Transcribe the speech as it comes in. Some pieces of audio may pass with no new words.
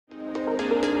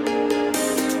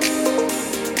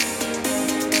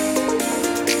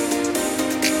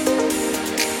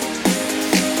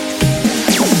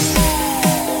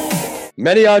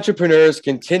Many entrepreneurs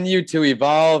continue to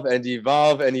evolve and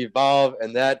evolve and evolve,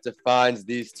 and that defines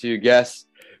these two guests.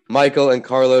 Michael and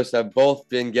Carlos have both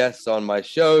been guests on my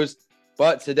shows,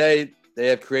 but today they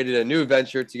have created a new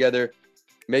venture together,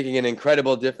 making an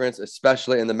incredible difference,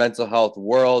 especially in the mental health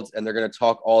world, and they're going to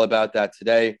talk all about that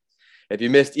today. If you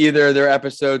missed either of their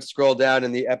episodes, scroll down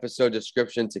in the episode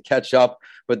description to catch up,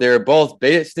 but they're both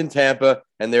based in Tampa,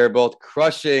 and they're both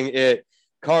crushing it.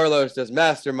 Carlos does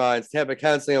masterminds, Tampa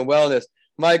counseling and wellness.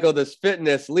 Michael does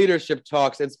fitness, leadership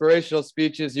talks, inspirational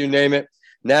speeches, you name it.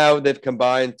 Now they've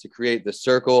combined to create The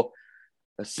Circle,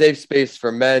 a safe space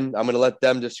for men. I'm going to let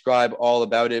them describe all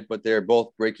about it, but they're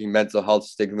both breaking mental health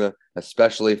stigma,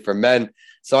 especially for men.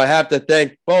 So I have to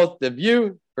thank both of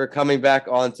you for coming back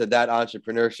onto That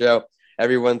Entrepreneur Show.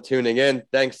 Everyone tuning in,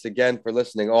 thanks again for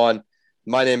listening on.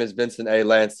 My name is Vincent A.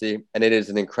 Lancy, and it is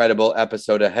an incredible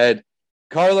episode ahead.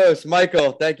 Carlos,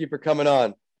 Michael, thank you for coming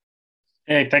on.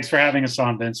 Hey, thanks for having us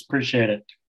on, Vince. Appreciate it.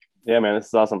 Yeah, man, this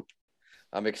is awesome.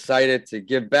 I'm excited to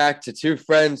give back to two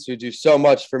friends who do so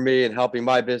much for me in helping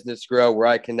my business grow, where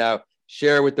I can now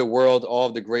share with the world all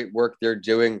of the great work they're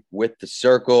doing with The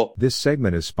Circle. This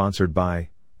segment is sponsored by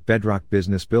Bedrock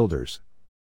Business Builders,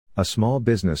 a small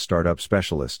business startup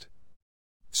specialist.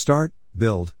 Start,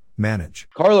 build, manage.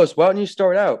 Carlos, why don't you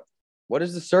start out? What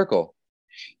is The Circle?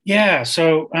 Yeah,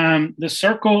 so The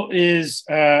Circle is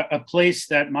a place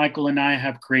that Michael and I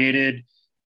have created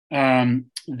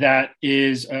that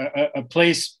is a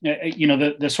place,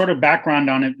 the sort of background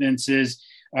on it, Vince, is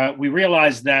we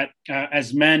realize that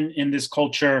as men in this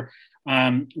culture,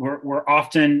 we're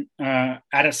often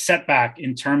at a setback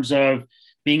in terms of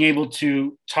being able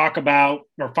to talk about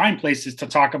or find places to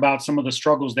talk about some of the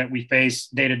struggles that we face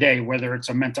day to day, whether it's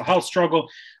a mental health struggle,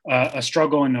 a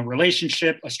struggle in a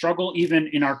relationship, a struggle even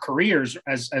in our careers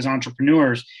as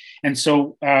entrepreneurs. And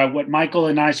so what Michael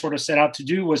and I sort of set out to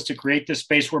do was to create this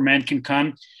space where men can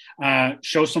come,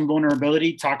 show some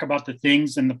vulnerability, talk about the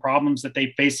things and the problems that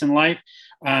they face in life.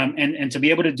 And to be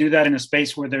able to do that in a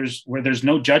space where there's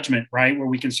no judgment, right? Where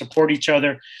we can support each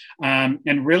other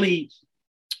and really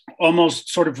almost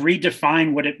sort of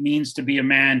redefine what it means to be a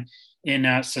man in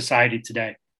society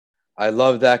today. I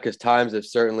love that because times have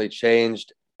certainly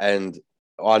changed. And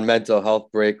on Mental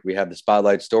Health Break, we have the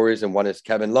Spotlight Stories, and one is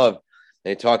Kevin Love.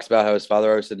 And he talks about how his father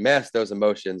always said, mask those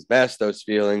emotions, mask those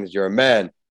feelings, you're a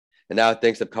man. And now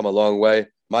things have come a long way.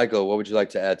 Michael, what would you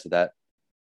like to add to that?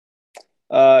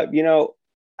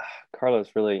 Carlos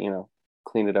really,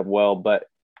 cleaned it up well, but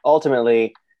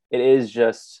ultimately it is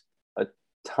just a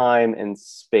time and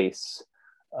space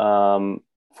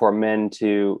for men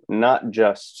to not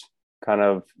just kind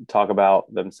of talk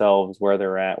about themselves, where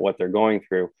they're at, what they're going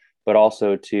through, but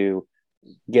also to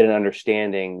get an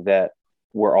understanding that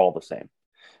we're all the same.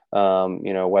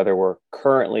 Whether we're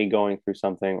currently going through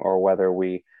something or whether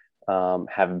we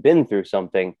have been through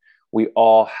something, we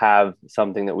all have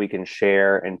something that we can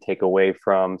share and take away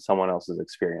from someone else's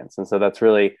experience. And so that's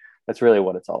really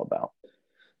what it's all about.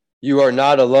 You are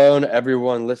not alone.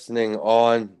 Everyone listening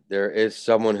on, there is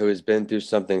someone who has been through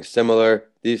something similar.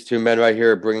 These two men right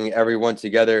here are bringing everyone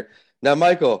together. Now,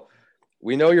 Michael,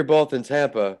 we know you're both in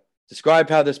Tampa. Describe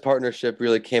how this partnership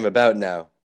really came about now.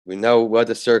 We know what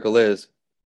The Circle is.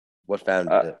 What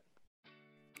founded it?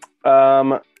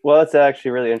 Well, it's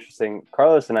actually really interesting.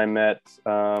 Carlos and I met,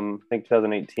 I think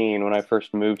 2018 when I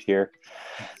first moved here.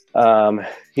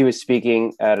 He was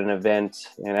speaking at an event,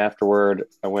 and afterward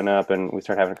I went up and we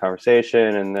started having a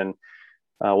conversation, and then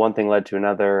one thing led to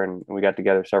another, and we got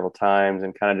together several times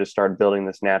and kind of just started building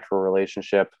this natural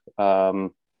relationship.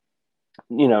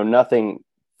 Nothing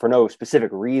for no specific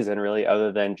reason really,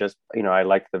 other than just, I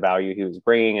liked the value he was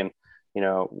bringing, and,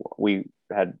 we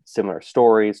had similar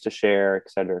stories to share,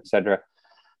 et cetera, et cetera.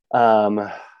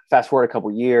 Fast forward a couple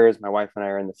of years, my wife and I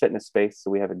are in the fitness space. So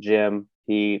we have a gym.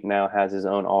 He now has his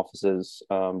own offices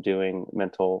doing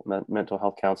mental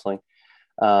health counseling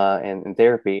and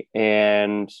therapy.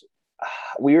 And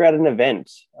we were at an event.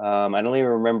 I don't even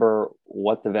remember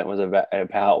what the event was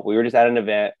about. We were just at an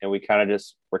event and we kind of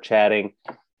just were chatting.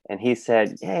 And he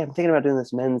said, "Hey, I'm thinking about doing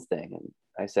this men's thing." And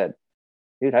I said,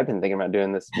 "Dude, I've been thinking about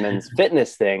doing this men's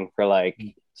fitness thing for like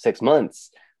 6 months.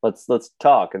 Let's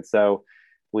talk." And so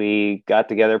we got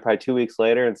together probably 2 weeks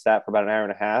later and sat for about an hour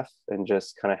and a half and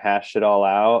just kind of hashed it all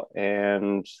out.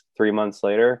 And 3 months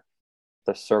later,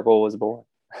 The Circle was born.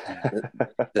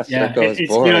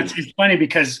 It's funny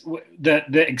because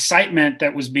the excitement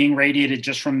that was being radiated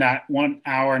just from that 1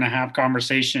 hour and a half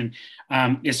conversation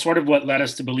is sort of what led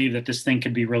us to believe that this thing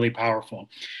could be really powerful.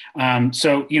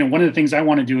 So one of the things I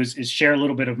want to do is share a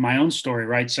little bit of my own story,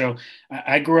 right? So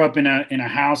I grew up in a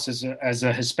house as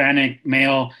a Hispanic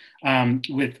male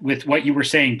with what you were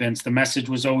saying, Vince. The message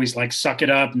was always like, suck it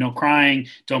up, no crying,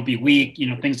 don't be weak,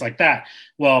 things like that.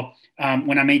 Well,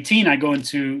 when I'm 18, I go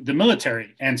into the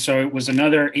military. And so it was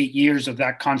another 8 years of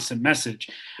that constant message.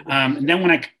 And then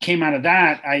when I came out of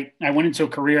that, I went into a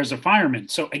career as a fireman.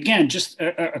 So again, just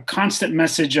a constant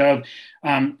message of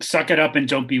suck it up and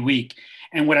don't be weak.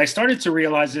 And what I started to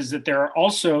realize is that there are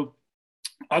also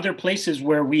other places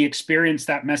where we experience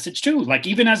that message too, like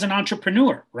even as an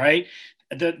entrepreneur, right?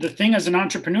 The thing as an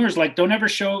entrepreneur is like, don't ever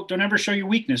show your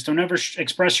weakness. Don't ever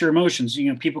express your emotions.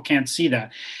 People can't see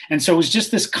that. And so it was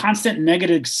just this constant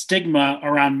negative stigma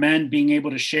around men being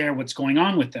able to share what's going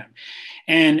on with them.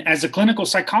 And as a clinical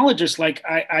psychologist, like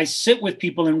I sit with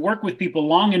people and work with people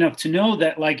long enough to know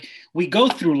that like we go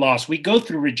through loss, we go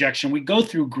through rejection, we go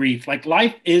through grief. Like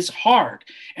life is hard.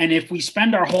 And if we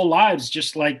spend our whole lives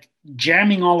just like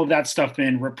jamming all of that stuff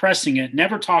in, repressing it,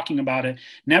 never talking about it,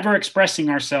 never expressing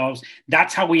ourselves,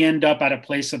 that's how we end up at a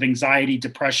place of anxiety,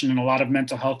 depression, and a lot of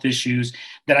mental health issues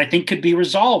that I think could be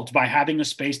resolved by having a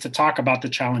space to talk about the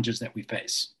challenges that we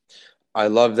face. I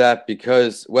love that,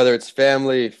 because whether it's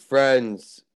family,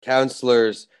 friends,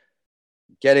 counselors,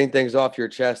 getting things off your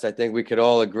chest, I think we could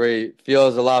all agree,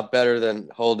 feels a lot better than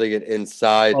holding it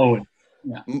inside. Oh,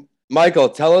 yeah. Michael,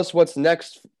 tell us what's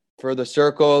next for the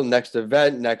Circle, next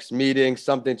event, next meeting,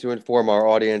 something to inform our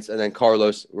audience. And then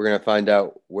Carlos, we're going to find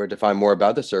out where to find more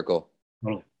about the Circle.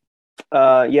 So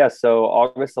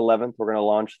August 11th, we're going to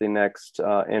launch the next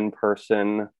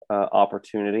in-person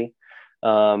opportunity.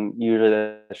 Usually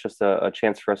that's just a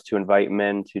chance for us to invite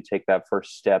men to take that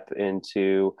first step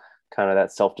into kind of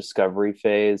that self-discovery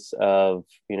phase of,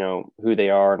 who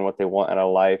they are and what they want out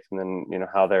of life. And then,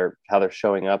 how they're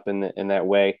showing up in that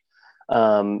way.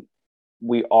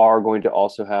 We are going to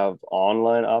also have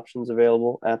online options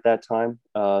available at that time.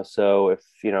 So if,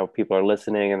 people are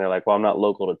listening and they're like, well, I'm not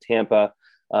local to Tampa,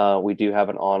 we do have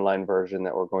an online version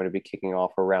that we're going to be kicking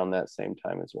off around that same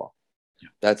time as well.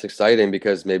 That's exciting,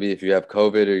 because maybe if you have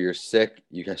COVID or you're sick,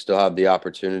 you can still have the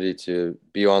opportunity to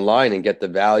be online and get the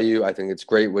value. I think it's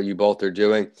great what you both are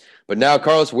doing. But now,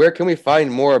 Carlos, where can we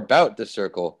find more about the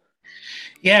Circle?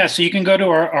 Yeah, so you can go to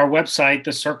our website,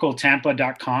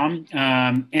 thecircletampa.com.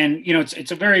 And,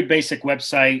 it's a very basic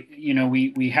website.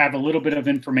 We have a little bit of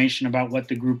information about what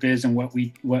the group is and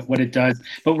what it does.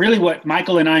 But really what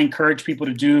Michael and I encourage people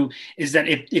to do is that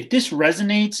if this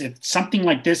resonates, if something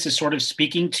like this is sort of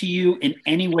speaking to you in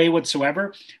any way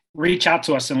whatsoever, reach out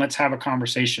to us and let's have a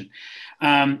conversation.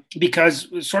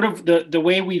 Because sort of the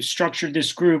way we've structured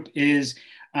this group is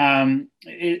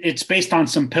it's based on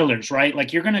some pillars, right?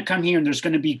 Like you're going to come here and there's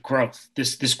going to be growth.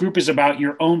 This group is about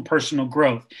your own personal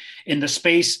growth in the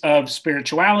space of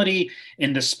spirituality,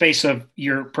 in the space of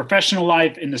your professional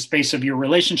life, in the space of your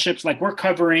relationships. Like we're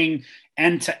covering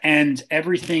end to end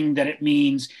everything that it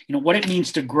means, what it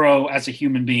means to grow as a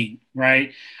human being,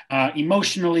 right?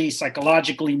 Emotionally,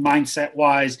 psychologically, mindset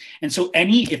wise. And so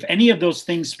if any of those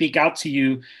things speak out to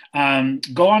you,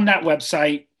 go on that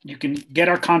website. You can get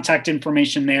our contact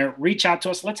information there, reach out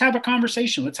to us. Let's have a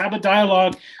conversation. Let's have a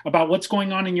dialogue about what's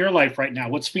going on in your life right now.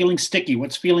 What's feeling sticky?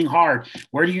 What's feeling hard?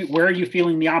 Where are you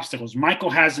feeling the obstacles?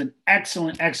 Michael has an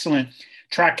excellent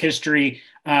track history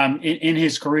in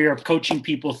his career of coaching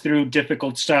people through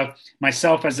difficult stuff.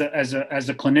 Myself as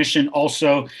a clinician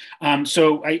also.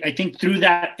 So I think through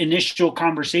that initial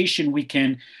conversation, we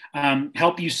can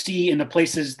help you see in the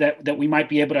places that we might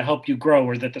be able to help you grow,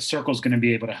 or that the Circle is going to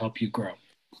be able to help you grow.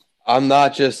 I'm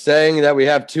not just saying that we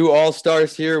have two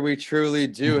all-stars here. We truly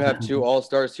do have two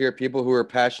all-stars here, people who are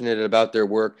passionate about their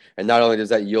work. And not only does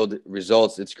that yield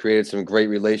results, it's created some great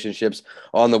relationships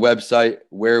on the website,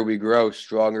 Where We Grow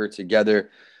Stronger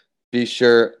Together. Be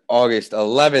sure, August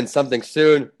 11th, something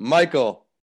soon. Michael,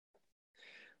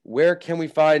 where can we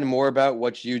find more about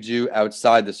what you do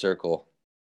outside the Circle?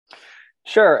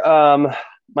 Sure.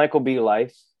 Michael B.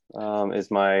 Life is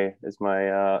my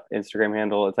Instagram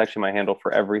handle. It's actually my handle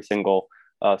for every single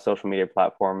social media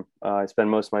platform. I spend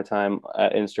most of my time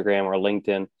at Instagram or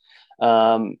LinkedIn.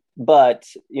 But,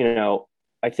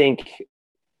 I think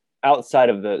outside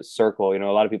of the Circle, a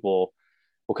lot of people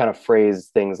will kind of phrase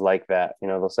things like that.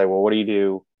 They'll say, well, what do you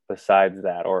do besides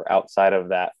that or outside of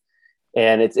that?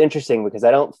 And it's interesting because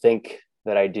I don't think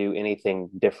that I do anything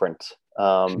different.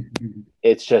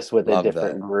 It's just with a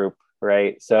different group.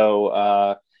 Right. So,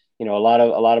 a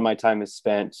lot of my time is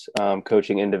spent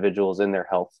coaching individuals in their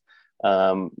health,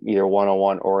 either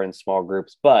one-on-one or in small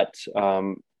groups. But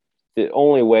the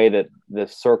only way that the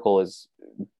Circle is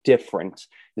different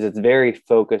is it's very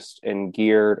focused and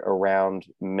geared around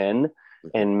men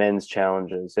and men's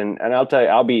challenges. And I'll tell you,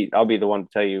 I'll be the one to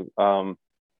tell you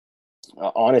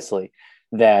honestly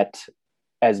that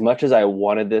as much as I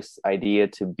wanted this idea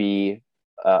to be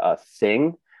a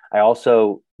thing, I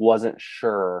also wasn't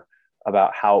sure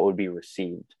about how it would be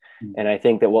received. Mm-hmm. And I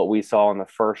think that what we saw in the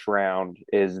first round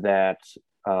is that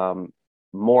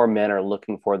more men are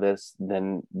looking for this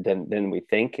than we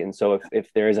think. And so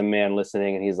if there is a man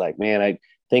listening and he's like, man, I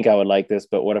think I would like this,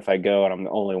 but what if I go and I'm the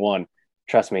only one?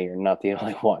 Trust me, you're not the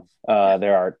only one.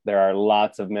 There are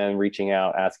lots of men reaching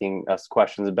out, asking us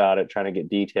questions about it, trying to get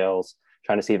details,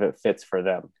 trying to see if it fits for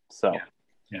them. So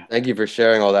yeah. Thank you for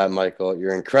sharing all that, Michael.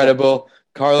 You're incredible.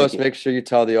 Carlos, make sure you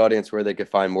tell the audience where they could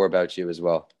find more about you as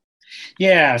well.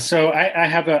 Yeah, so I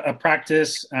have a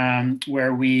practice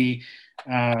where we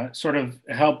sort of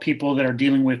help people that are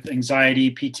dealing with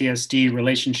anxiety, PTSD,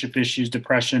 relationship issues,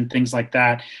 depression, things like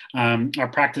that. Our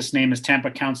practice name is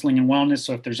Tampa Counseling and Wellness.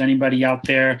 So if there's anybody out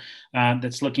there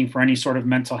that's looking for any sort of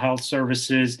mental health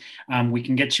services, we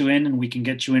can get you in, and we can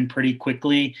get you in pretty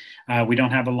quickly. We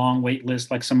don't have a long wait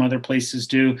list like some other places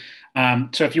do.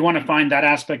 So if you want to find that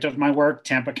aspect of my work,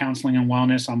 Tampa Counseling and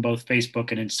Wellness on both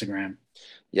Facebook and Instagram.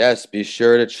 Yes, be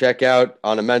sure to check out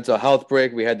On a Mental Health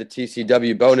Break. We had the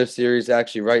TCW bonus series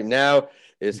actually right now.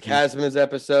 Is Casman's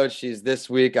episode. She's this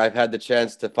week. I've had the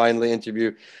chance to finally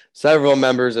interview several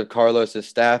members of Carlos's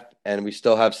staff, and we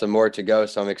still have some more to go,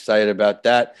 so I'm excited about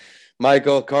that.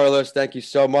 Michael, Carlos, thank you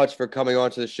so much for coming on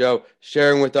to the show,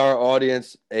 sharing with our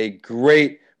audience a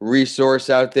great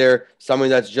resource out there, something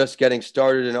that's just getting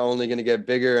started and only going to get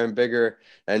bigger and bigger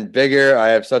and bigger. I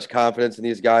have such confidence in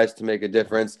these guys to make a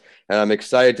difference, and I'm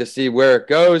excited to see where it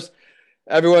goes.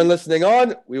 Everyone listening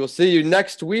on, we will see you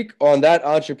next week on That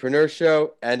Entrepreneur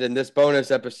Show and in this bonus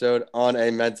episode on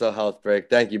A Mental Health Break.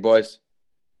 Thank you, boys.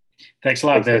 Thanks a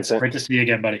lot, Vince. Great to see you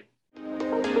again, buddy.